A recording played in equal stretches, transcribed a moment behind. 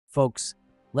Folks,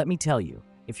 let me tell you,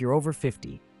 if you're over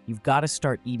 50, you've got to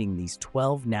start eating these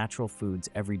 12 natural foods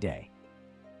every day.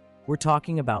 We're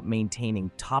talking about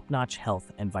maintaining top-notch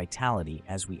health and vitality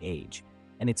as we age,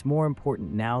 and it's more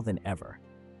important now than ever.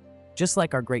 Just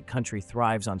like our great country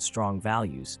thrives on strong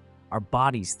values, our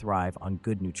bodies thrive on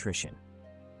good nutrition.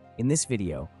 In this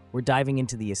video, we're diving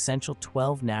into the essential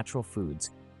 12 natural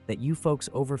foods that you folks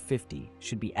over 50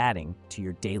 should be adding to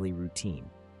your daily routine.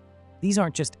 These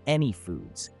aren't just any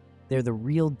foods. They're the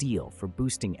real deal for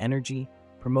boosting energy,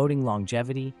 promoting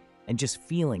longevity, and just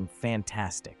feeling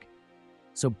fantastic.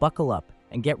 So buckle up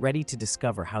and get ready to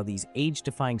discover how these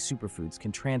age-defying superfoods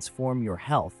can transform your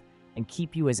health and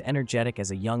keep you as energetic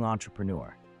as a young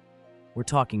entrepreneur. We're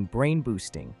talking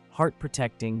brain-boosting,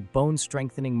 heart-protecting,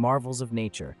 bone-strengthening marvels of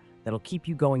nature that'll keep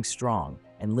you going strong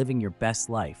and living your best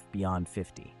life beyond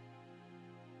 50.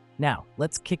 Now,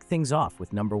 let's kick things off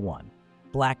with number 1,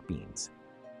 black beans.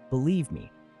 Believe me,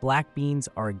 black beans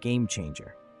are a game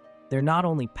changer. They're not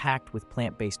only packed with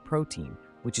plant-based protein,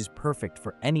 which is perfect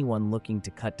for anyone looking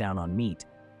to cut down on meat,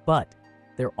 but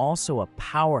they're also a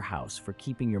powerhouse for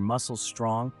keeping your muscles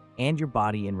strong and your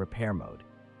body in repair mode.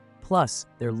 Plus,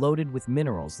 they're loaded with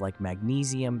minerals like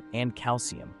magnesium and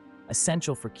calcium,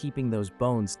 essential for keeping those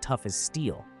bones tough as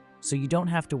steel, so you don't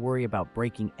have to worry about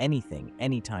breaking anything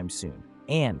anytime soon.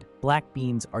 And black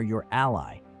beans are your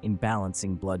ally in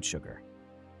balancing blood sugar.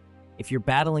 If you're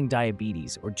battling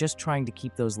diabetes or just trying to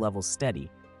keep those levels steady,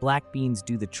 black beans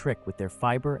do the trick with their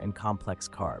fiber and complex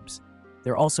carbs.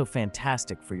 They're also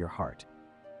fantastic for your heart.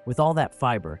 With all that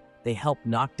fiber, they help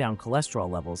knock down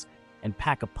cholesterol levels and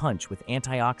pack a punch with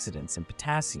antioxidants and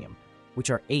potassium,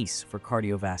 which are ace for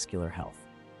cardiovascular health.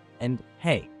 And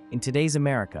hey, in today's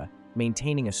America,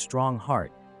 maintaining a strong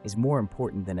heart is more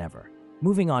important than ever.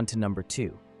 Moving on to number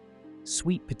 2,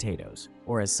 sweet potatoes,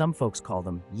 or as some folks call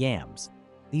them, yams.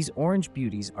 These orange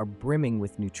beauties are brimming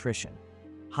with nutrition.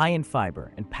 High in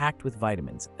fiber and packed with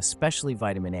vitamins, especially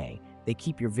vitamin A, they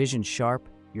keep your vision sharp,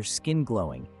 your skin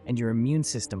glowing, and your immune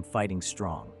system fighting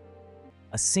strong.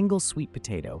 A single sweet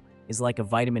potato is like a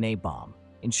vitamin A bomb,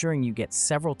 ensuring you get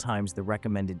several times the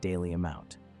recommended daily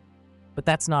amount. But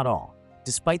that's not all.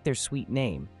 Despite their sweet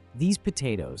name, these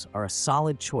potatoes are a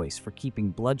solid choice for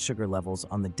keeping blood sugar levels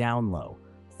on the down low,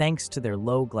 thanks to their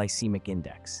low glycemic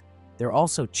index. They're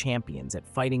also champions at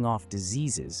fighting off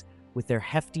diseases with their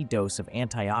hefty dose of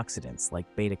antioxidants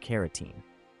like beta-carotene.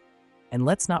 And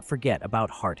let's not forget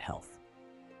about heart health.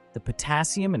 The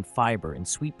potassium and fiber in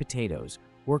sweet potatoes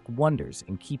work wonders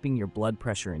in keeping your blood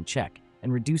pressure in check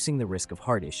and reducing the risk of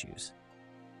heart issues.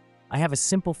 I have a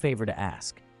simple favor to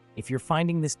ask. If you're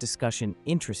finding this discussion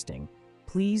interesting,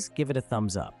 please give it a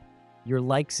thumbs up. Your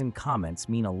likes and comments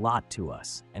mean a lot to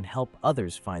us and help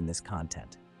others find this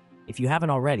content. If you haven't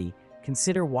already,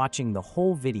 consider watching the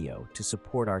whole video to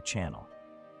support our channel.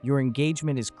 Your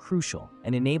engagement is crucial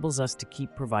and enables us to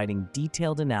keep providing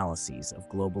detailed analyses of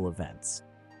global events.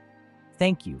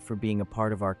 Thank you for being a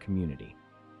part of our community.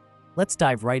 Let's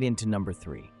dive right into number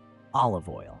 3, olive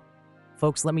oil.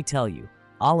 Folks, let me tell you,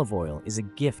 olive oil is a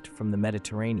gift from the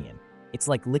Mediterranean. It's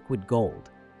like liquid gold.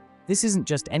 This isn't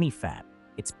just any fat,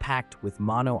 it's packed with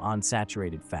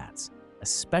monounsaturated fats,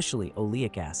 especially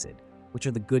oleic acid, which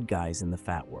are the good guys in the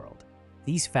fat world.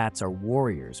 These fats are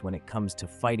warriors when it comes to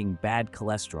fighting bad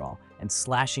cholesterol and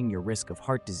slashing your risk of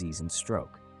heart disease and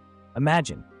stroke.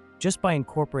 Imagine, just by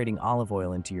incorporating olive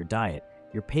oil into your diet,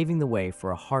 you're paving the way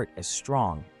for a heart as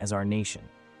strong as our nation.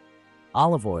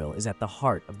 Olive oil is at the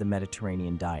heart of the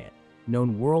Mediterranean diet,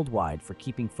 known worldwide for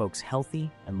keeping folks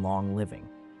healthy and long living.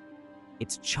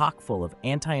 It's chock full of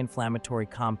anti-inflammatory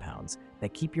compounds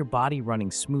that keep your body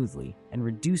running smoothly and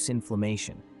reduce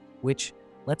inflammation, which,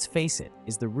 let's face it,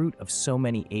 is the root of so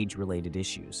many age-related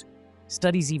issues.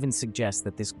 Studies even suggest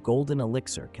that this golden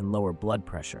elixir can lower blood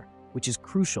pressure, which is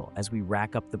crucial as we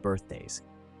rack up the birthdays.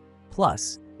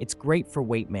 Plus, it's great for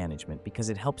weight management because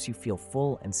it helps you feel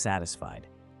full and satisfied.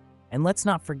 And let's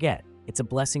not forget, it's a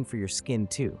blessing for your skin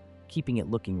too, keeping it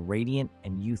looking radiant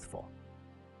and youthful.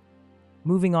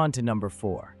 Moving on to number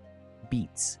 4,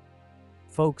 beets.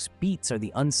 Folks, beets are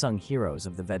the unsung heroes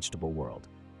of the vegetable world.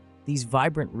 These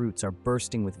vibrant roots are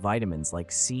bursting with vitamins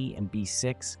like C and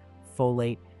B6,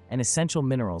 folate, and essential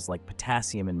minerals like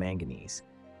potassium and manganese.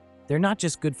 They're not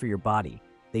just good for your body,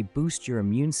 they boost your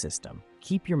immune system,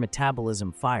 keep your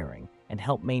metabolism firing, and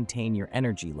help maintain your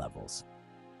energy levels.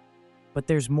 But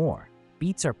there's more.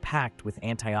 Beets are packed with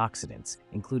antioxidants,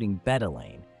 including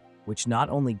betalain, which not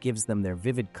only gives them their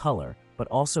vivid color, but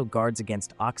also guards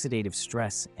against oxidative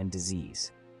stress and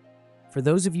disease. For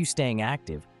those of you staying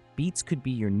active, beets could be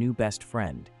your new best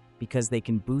friend because they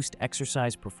can boost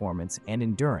exercise performance and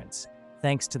endurance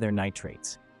thanks to their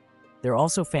nitrates. They're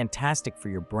also fantastic for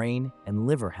your brain and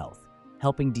liver health,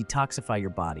 helping detoxify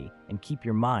your body and keep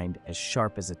your mind as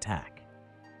sharp as a tack.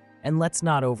 And let's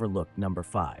not overlook number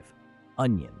 5,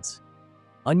 onions.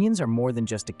 Onions are more than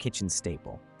just a kitchen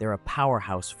staple. They're a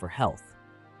powerhouse for health.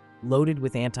 Loaded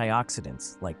with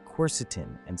antioxidants like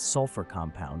quercetin and sulfur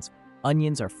compounds,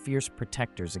 onions are fierce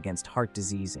protectors against heart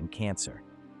disease and cancer.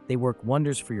 They work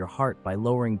wonders for your heart by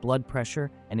lowering blood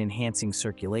pressure and enhancing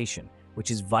circulation, which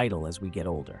is vital as we get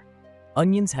older.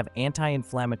 Onions have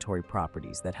anti-inflammatory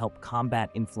properties that help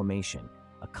combat inflammation,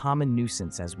 a common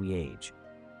nuisance as we age.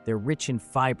 They're rich in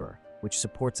fiber, which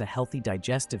supports a healthy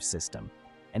digestive system,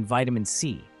 and vitamin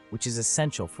C, which is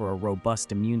essential for a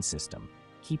robust immune system,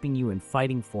 keeping you in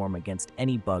fighting form against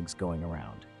any bugs going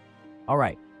around. All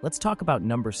right, let's talk about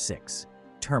number 6,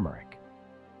 turmeric.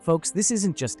 Folks, this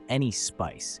isn't just any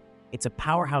spice. It's a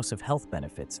powerhouse of health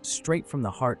benefits straight from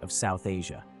the heart of South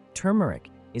Asia. Turmeric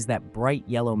is that bright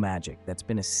yellow magic that's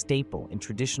been a staple in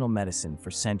traditional medicine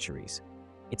for centuries.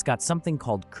 It's got something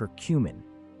called curcumin,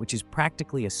 which is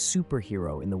practically a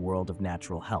superhero in the world of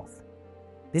natural health.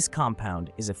 This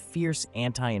compound is a fierce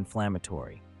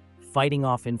anti-inflammatory, fighting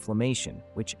off inflammation,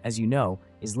 which, as you know,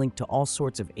 is linked to all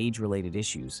sorts of age-related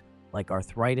issues like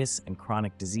arthritis and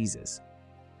chronic diseases.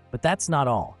 But that's not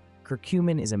all.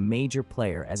 Curcumin is a major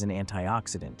player as an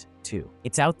antioxidant, too.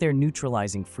 It's out there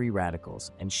neutralizing free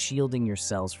radicals and shielding your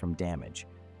cells from damage,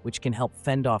 which can help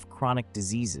fend off chronic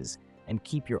diseases and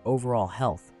keep your overall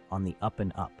health on the up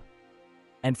and up.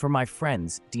 And for my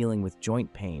friends dealing with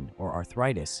joint pain or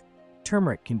arthritis,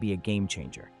 turmeric can be a game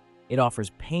changer. It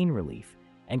offers pain relief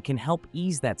and can help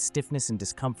ease that stiffness and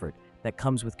discomfort that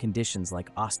comes with conditions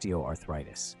like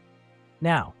osteoarthritis.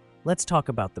 Now, let's talk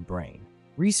about the brain.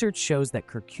 Research shows that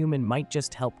curcumin might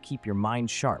just help keep your mind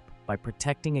sharp by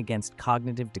protecting against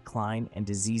cognitive decline and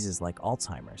diseases like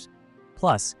Alzheimer's.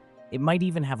 Plus, it might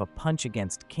even have a punch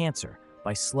against cancer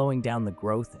by slowing down the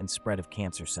growth and spread of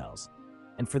cancer cells.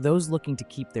 And for those looking to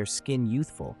keep their skin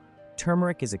youthful,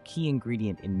 turmeric is a key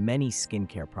ingredient in many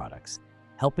skincare products,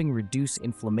 helping reduce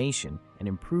inflammation and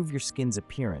improve your skin's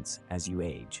appearance as you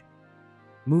age.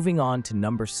 Moving on to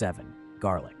number 7,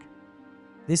 garlic.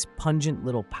 This pungent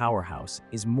little powerhouse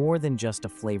is more than just a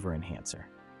flavor enhancer.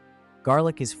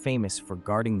 Garlic is famous for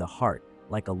guarding the heart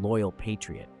like a loyal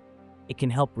patriot. It can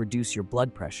help reduce your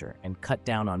blood pressure and cut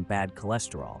down on bad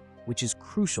cholesterol, which is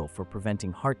crucial for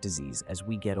preventing heart disease as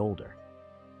we get older.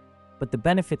 But the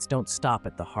benefits don't stop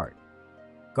at the heart.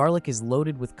 Garlic is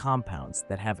loaded with compounds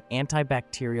that have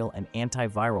antibacterial and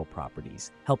antiviral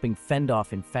properties, helping fend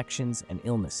off infections and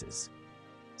illnesses,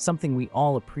 something we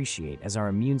all appreciate as our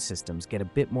immune systems get a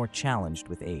bit more challenged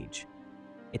with age.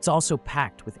 It's also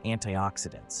packed with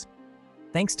antioxidants.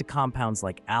 Thanks to compounds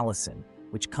like allicin,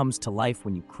 which comes to life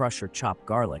when you crush or chop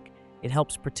garlic, it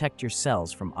helps protect your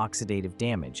cells from oxidative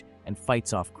damage and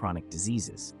fights off chronic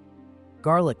diseases.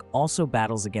 Garlic also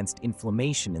battles against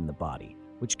inflammation in the body,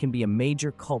 which can be a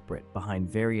major culprit behind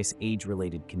various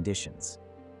age-related conditions.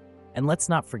 And let's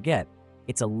not forget,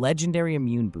 it's a legendary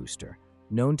immune booster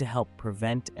known to help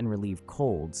prevent and relieve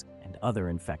colds and other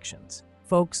infections.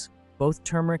 Folks, both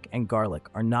turmeric and garlic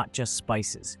are not just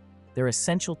spices. They're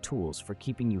essential tools for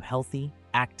keeping you healthy,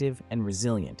 active, and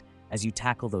resilient as you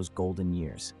tackle those golden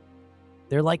years.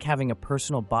 They're like having a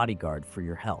personal bodyguard for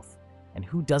your health, and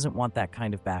who doesn't want that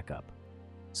kind of backup?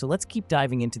 So let's keep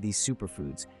diving into these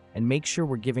superfoods and make sure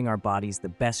we're giving our bodies the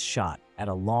best shot at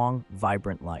a long,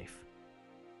 vibrant life.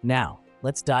 Now,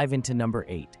 let's dive into number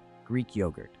 8, Greek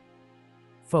yogurt.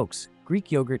 Folks,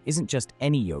 Greek yogurt isn't just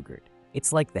any yogurt.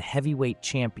 It's like the heavyweight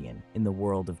champion in the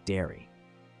world of dairy.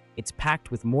 It's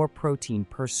packed with more protein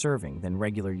per serving than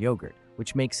regular yogurt,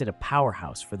 which makes it a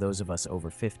powerhouse for those of us over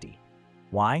 50.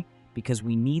 Why? Because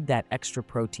we need that extra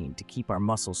protein to keep our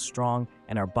muscles strong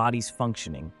and our bodies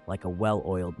functioning like a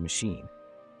well-oiled machine.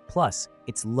 Plus,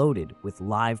 it's loaded with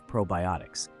live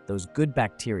probiotics, those good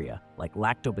bacteria like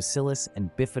lactobacillus and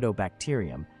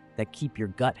bifidobacterium that keep your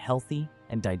gut healthy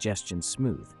and digestion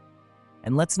smooth.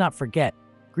 And let's not forget,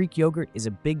 Greek yogurt is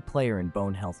a big player in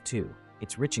bone health too.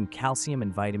 It's rich in calcium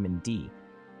and vitamin D,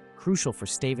 crucial for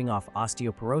staving off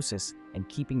osteoporosis and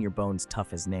keeping your bones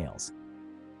tough as nails.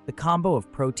 The combo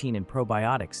of protein and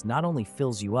probiotics not only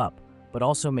fills you up, but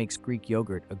also makes Greek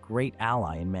yogurt a great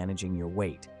ally in managing your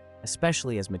weight,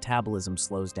 especially as metabolism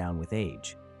slows down with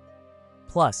age.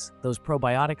 Plus, those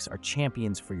probiotics are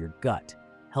champions for your gut,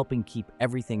 helping keep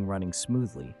everything running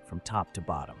smoothly from top to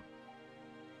bottom.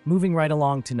 Moving right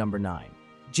along to number 9,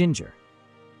 ginger.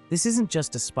 This isn't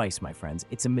just a spice, my friends.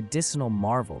 It's a medicinal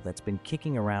marvel that's been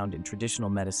kicking around in traditional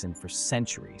medicine for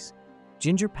centuries.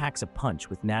 Ginger packs a punch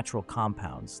with natural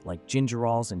compounds like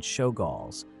gingerols and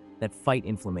shogaols, that fight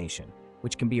inflammation,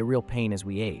 which can be a real pain as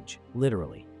we age,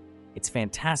 literally. It's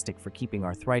fantastic for keeping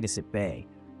arthritis at bay,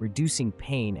 reducing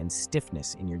pain and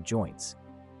stiffness in your joints.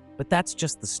 But that's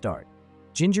just the start.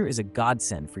 Ginger is a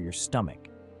godsend for your stomach,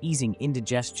 easing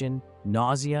indigestion,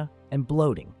 nausea, and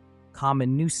bloating,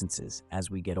 common nuisances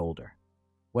as we get older.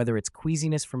 Whether it's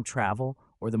queasiness from travel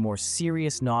or the more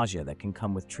serious nausea that can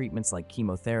come with treatments like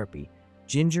chemotherapy,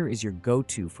 ginger is your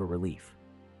go-to for relief.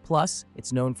 Plus,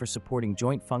 it's known for supporting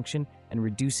joint function and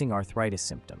reducing arthritis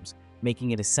symptoms,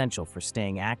 making it essential for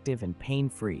staying active and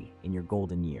pain-free in your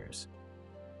golden years.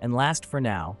 And last for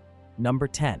now, number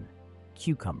 10,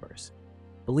 cucumbers.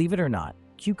 Believe it or not,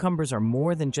 cucumbers are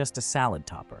more than just a salad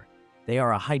topper. They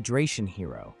are a hydration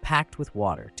hero, packed with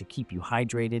water to keep you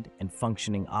hydrated and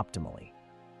functioning optimally.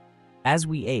 As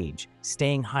we age,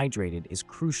 staying hydrated is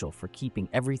crucial for keeping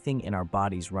everything in our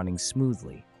bodies running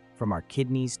smoothly, from our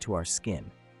kidneys to our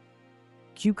skin.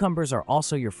 Cucumbers are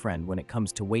also your friend when it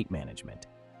comes to weight management.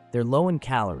 They're low in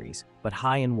calories, but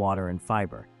high in water and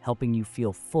fiber, helping you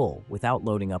feel full without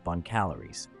loading up on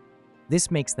calories.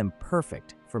 This makes them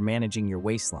perfect for managing your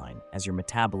waistline as your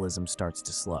metabolism starts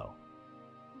to slow.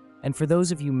 And for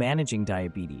those of you managing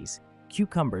diabetes,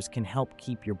 cucumbers can help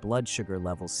keep your blood sugar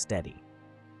levels steady.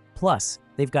 Plus,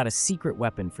 they've got a secret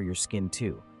weapon for your skin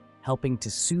too, helping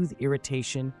to soothe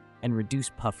irritation and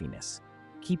reduce puffiness,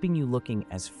 keeping you looking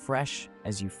as fresh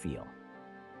as you feel.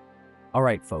 All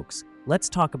right, folks, let's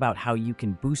talk about how you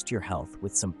can boost your health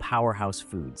with some powerhouse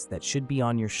foods that should be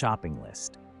on your shopping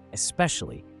list,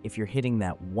 especially if you're hitting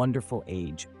that wonderful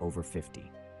age over 50.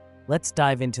 Let's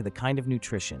dive into the kind of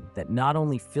nutrition that not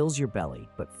only fills your belly,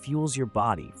 but fuels your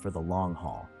body for the long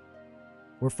haul.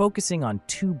 We're focusing on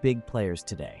two big players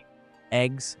today,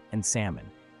 eggs and salmon.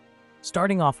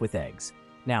 Starting off with eggs.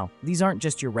 Now, these aren't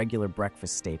just your regular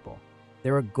breakfast staple.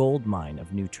 They're a gold mine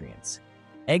of nutrients.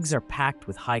 Eggs are packed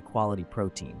with high-quality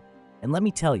protein. And let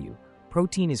me tell you,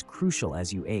 protein is crucial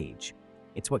as you age.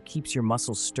 It's what keeps your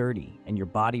muscles sturdy and your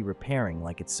body repairing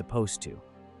like it's supposed to.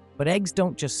 But eggs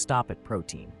don't just stop at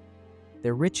protein.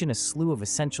 They're rich in a slew of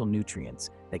essential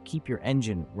nutrients that keep your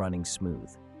engine running smooth.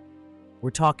 We're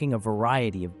talking a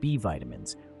variety of B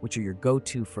vitamins, which are your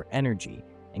go-to for energy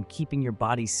and keeping your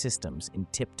body's systems in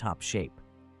tip-top shape.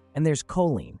 And there's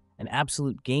choline, an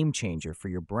absolute game changer for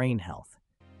your brain health.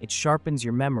 It sharpens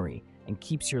your memory and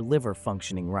keeps your liver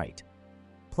functioning right.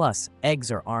 Plus,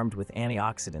 eggs are armed with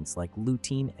antioxidants like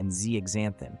lutein and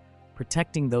zeaxanthin,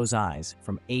 protecting those eyes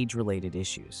from age-related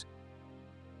issues.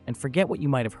 And forget what you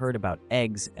might have heard about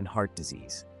eggs and heart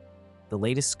disease. The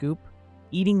latest scoop?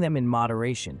 Eating them in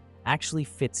moderation actually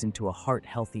fits into a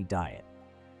heart-healthy diet.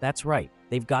 That's right,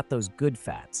 they've got those good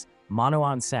fats,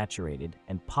 monounsaturated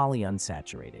and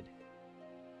polyunsaturated.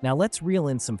 Now let's reel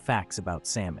in some facts about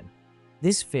salmon.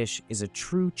 This fish is a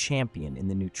true champion in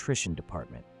the nutrition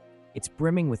department. It's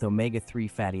brimming with omega-3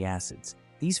 fatty acids.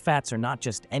 These fats are not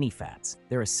just any fats,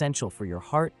 they're essential for your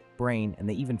heart, brain, and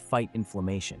they even fight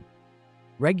inflammation.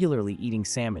 Regularly eating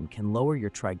salmon can lower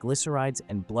your triglycerides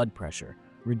and blood pressure,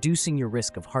 reducing your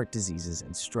risk of heart diseases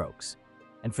and strokes.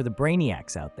 And for the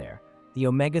brainiacs out there, the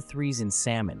omega-3s in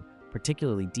salmon,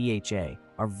 particularly DHA,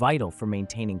 are vital for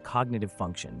maintaining cognitive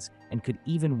functions and could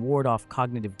even ward off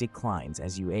cognitive declines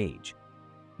as you age.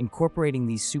 Incorporating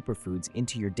these superfoods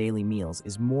into your daily meals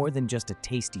is more than just a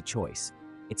tasty choice.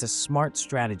 It's a smart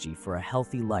strategy for a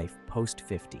healthy life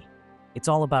post-50. It's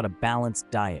all about a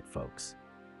balanced diet, folks.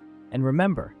 And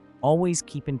remember, always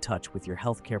keep in touch with your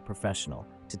healthcare professional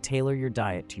to tailor your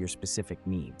diet to your specific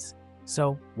needs.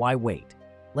 So, why wait?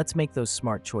 Let's make those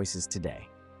smart choices today.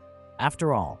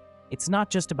 After all, it's not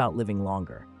just about living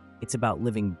longer, it's about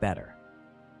living better.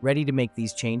 Ready to make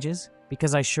these changes?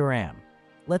 Because I sure am.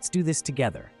 Let's do this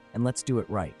together, and let's do it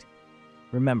right.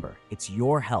 Remember, it's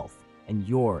your health, and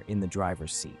you're in the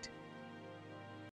driver's seat.